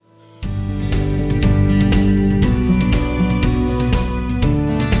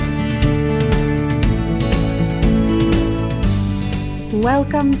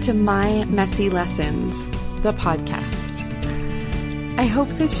Welcome to My Messy Lessons, the podcast. I hope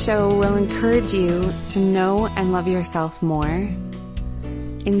this show will encourage you to know and love yourself more,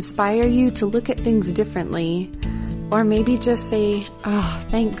 inspire you to look at things differently, or maybe just say, "Oh,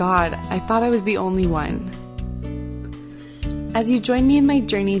 thank God, I thought I was the only one." As you join me in my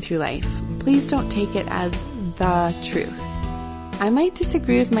journey through life, please don't take it as the truth. I might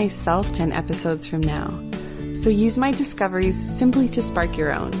disagree with myself 10 episodes from now. So use my discoveries simply to spark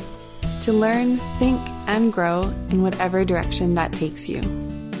your own, to learn, think, and grow in whatever direction that takes you.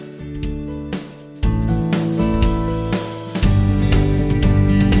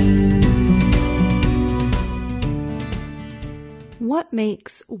 What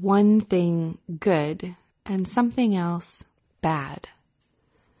makes one thing good and something else bad?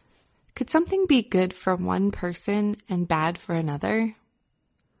 Could something be good for one person and bad for another?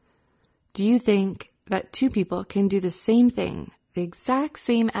 Do you think that two people can do the same thing, the exact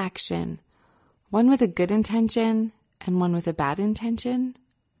same action, one with a good intention and one with a bad intention?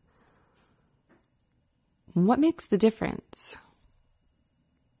 What makes the difference?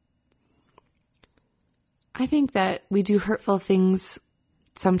 I think that we do hurtful things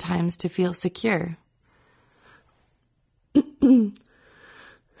sometimes to feel secure.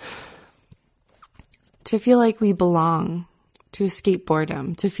 To feel like we belong, to escape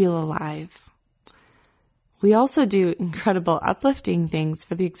boredom, to feel alive. We also do incredible uplifting things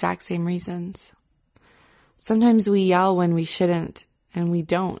for the exact same reasons. Sometimes we yell when we shouldn't, and we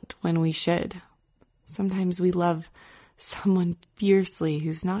don't when we should. Sometimes we love someone fiercely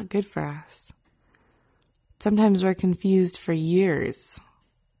who's not good for us. Sometimes we're confused for years.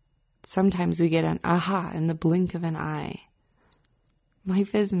 Sometimes we get an aha in the blink of an eye.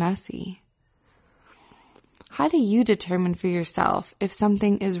 Life is messy. How do you determine for yourself if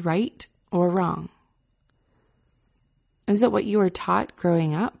something is right or wrong? Is it what you were taught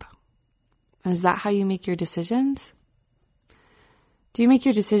growing up? Is that how you make your decisions? Do you make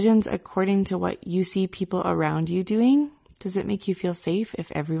your decisions according to what you see people around you doing? Does it make you feel safe if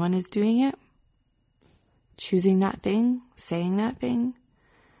everyone is doing it? Choosing that thing, saying that thing?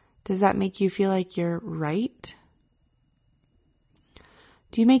 Does that make you feel like you're right?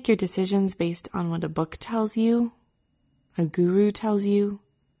 Do you make your decisions based on what a book tells you, a guru tells you,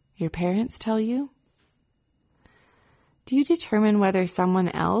 your parents tell you? Do you determine whether someone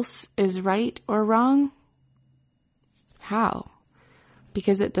else is right or wrong? How?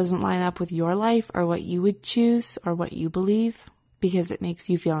 Because it doesn't line up with your life or what you would choose or what you believe? Because it makes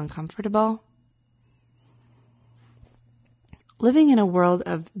you feel uncomfortable? Living in a world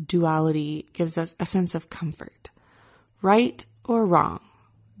of duality gives us a sense of comfort. Right or wrong,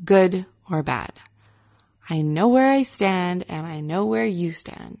 good or bad. I know where I stand and I know where you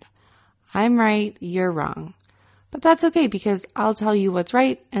stand. I'm right, you're wrong. But that's okay because I'll tell you what's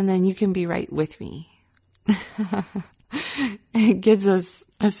right and then you can be right with me. It gives us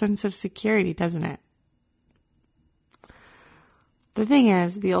a sense of security, doesn't it? The thing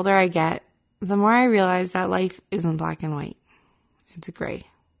is, the older I get, the more I realize that life isn't black and white. It's gray.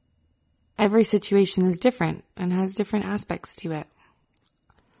 Every situation is different and has different aspects to it.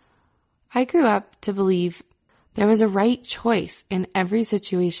 I grew up to believe there was a right choice in every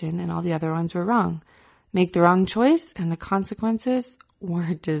situation and all the other ones were wrong. Make the wrong choice and the consequences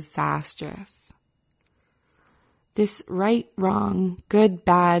were disastrous. This right, wrong, good,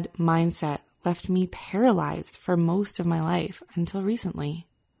 bad mindset left me paralyzed for most of my life until recently.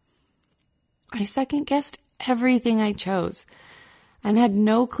 I second-guessed everything I chose and had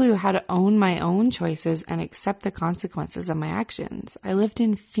no clue how to own my own choices and accept the consequences of my actions. I lived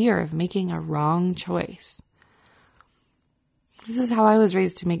in fear of making a wrong choice. This is how I was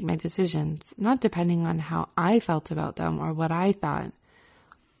raised to make my decisions, not depending on how I felt about them or what I thought,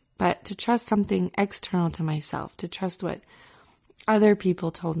 but to trust something external to myself, to trust what other people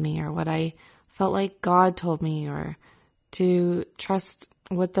told me or what I felt like God told me, or to trust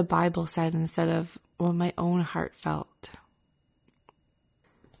what the Bible said instead of what my own heart felt.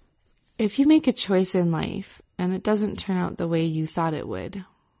 If you make a choice in life and it doesn't turn out the way you thought it would,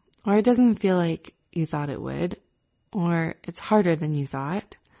 or it doesn't feel like you thought it would, or it's harder than you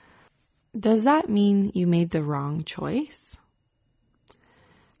thought, does that mean you made the wrong choice?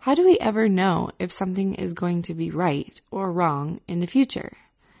 How do we ever know if something is going to be right or wrong in the future?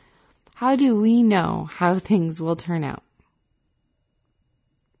 How do we know how things will turn out?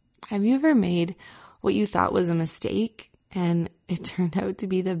 Have you ever made what you thought was a mistake and it turned out to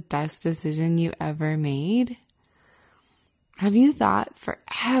be the best decision you ever made? Have you thought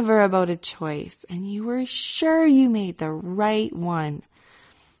forever about a choice and you were sure you made the right one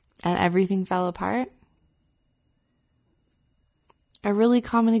and everything fell apart? A really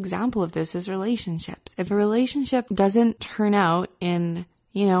common example of this is relationships. If a relationship doesn't turn out in,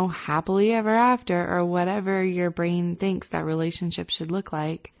 happily ever after or whatever your brain thinks that relationship should look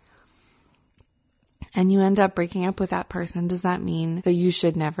like, and you end up breaking up with that person, does that mean that you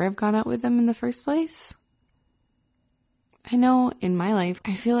should never have gone out with them in the first place? I know in my life,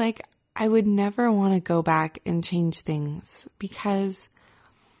 I feel like I would never want to go back and change things because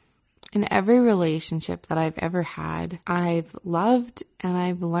in every relationship that I've ever had, I've loved and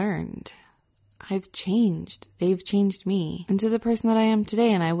I've learned. I've changed. They've changed me into the person that I am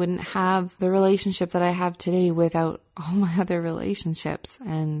today, and I wouldn't have the relationship that I have today without all my other relationships,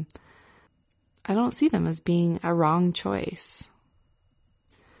 and I don't see them as being a wrong choice.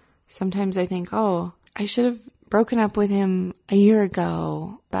 Sometimes I think, I should have broken up with him a year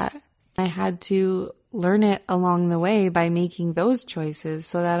ago, but I had to learn it along the way by making those choices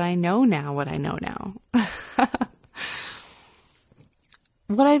so that I know now what I know now.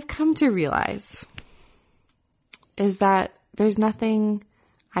 What I've come to realize is that there's nothing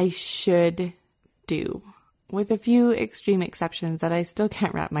I should do, with a few extreme exceptions that I still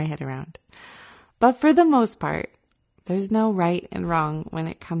can't wrap my head around. But for the most part, there's no right and wrong when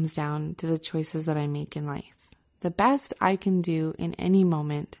it comes down to the choices that I make in life. The best I can do in any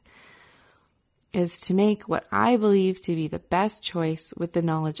moment is to make what I believe to be the best choice with the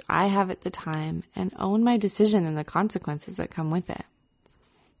knowledge I have at the time and own my decision and the consequences that come with it.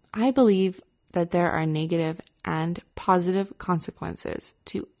 I believe that there are negative and positive consequences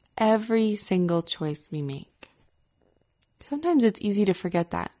to every single choice we make. Sometimes it's easy to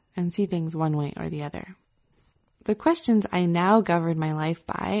forget that and see things one way or the other. The questions I now govern my life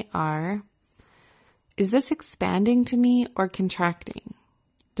by are, is this expanding to me or contracting?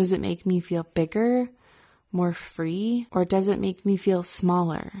 Does it make me feel bigger, more free, or does it make me feel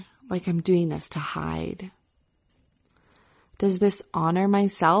smaller, like I'm doing this to hide? Does this honor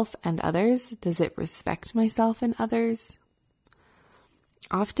myself and others? Does it respect myself and others?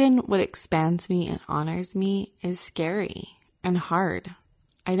 Often what expands me and honors me is scary and hard.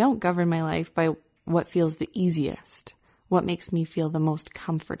 I don't govern my life by what feels the easiest, what makes me feel the most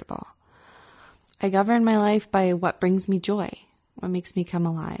comfortable. I govern my life by what brings me joy, what makes me come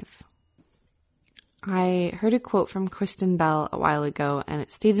alive. I heard a quote from Kristen Bell a while ago, and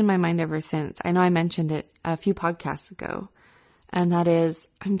it stayed in my mind ever since. I know I mentioned it a few podcasts ago, and that is,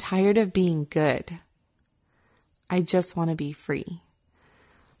 I'm tired of being good. I just want to be free.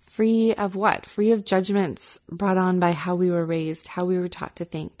 Free of what? Free of judgments brought on by how we were raised, how we were taught to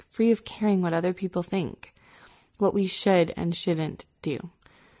think. Free of caring what other people think, what we should and shouldn't do.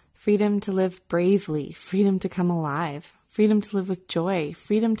 Freedom to live bravely, freedom to come alive, freedom to live with joy,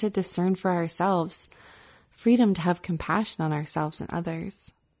 freedom to discern for ourselves, freedom to have compassion on ourselves and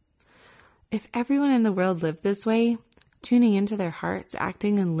others. If everyone in the world lived this way, tuning into their hearts,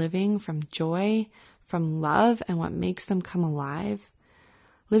 acting and living from joy, from love and what makes them come alive,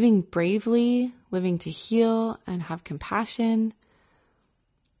 living bravely, living to heal and have compassion,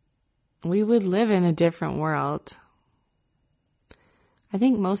 we would live in a different world. I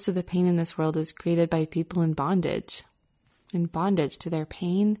think most of the pain in this world is created by people in bondage to their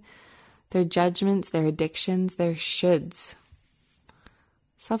pain, their judgments, their addictions, their shoulds.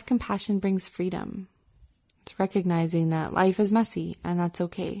 Self-compassion brings freedom. It's recognizing that life is messy and that's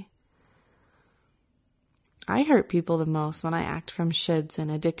okay. I hurt people the most when I act from shoulds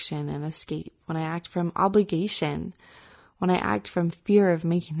and addiction and escape, when I act from obligation, when I act from fear of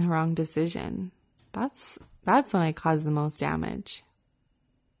making the wrong decision. That's when I cause the most damage.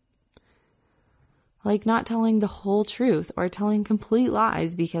 Like not telling the whole truth or telling complete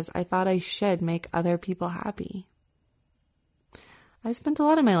lies because I thought I should make other people happy. I've spent a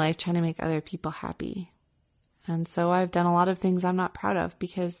lot of my life trying to make other people happy. And so I've done a lot of things I'm not proud of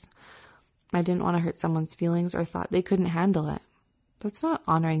because I didn't want to hurt someone's feelings or thought they couldn't handle it. That's not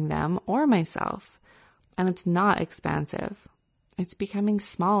honoring them or myself. And it's not expansive. It's becoming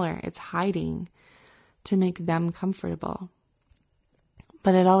smaller. It's hiding to make them comfortable.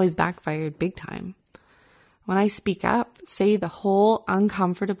 But it always backfired big time. When I speak up, say the whole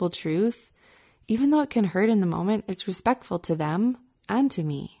uncomfortable truth, even though it can hurt in the moment, it's respectful to them and to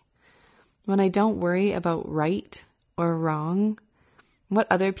me. When I don't worry about right or wrong, what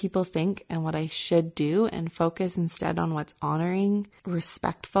other people think and what I should do, and focus instead on what's honoring,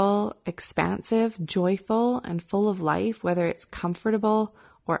 respectful, expansive, joyful, and full of life, whether it's comfortable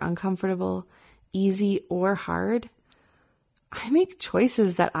or uncomfortable, easy or hard, I make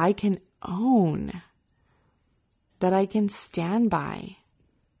choices that I can own, that I can stand by.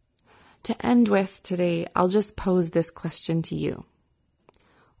 To end with today, I'll just pose this question to you.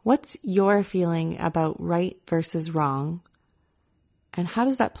 What's your feeling about right versus wrong? And how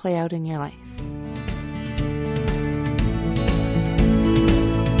does that play out in your life?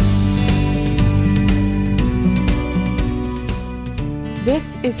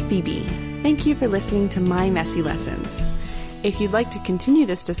 This is Phoebe. Thank you for listening to My Messy Lessons. If you'd like to continue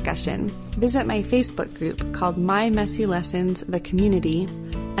this discussion, visit my Facebook group called My Messy Lessons, the Community,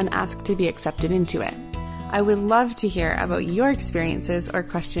 and ask to be accepted into it. I would love to hear about your experiences or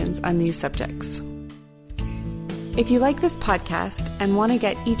questions on these subjects. If you like this podcast and want to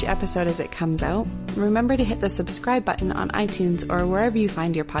get each episode as it comes out, remember to hit the subscribe button on iTunes or wherever you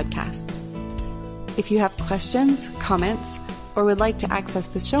find your podcasts. If you have questions, comments, or would like to access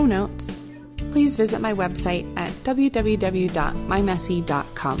the show notes, please visit my website at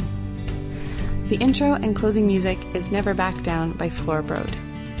www.mymessy.com. The intro and closing music is Never Back Down by Floorbrode.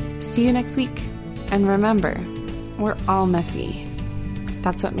 See you next week. And remember, we're all messy.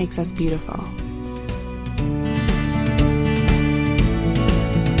 That's what makes us beautiful.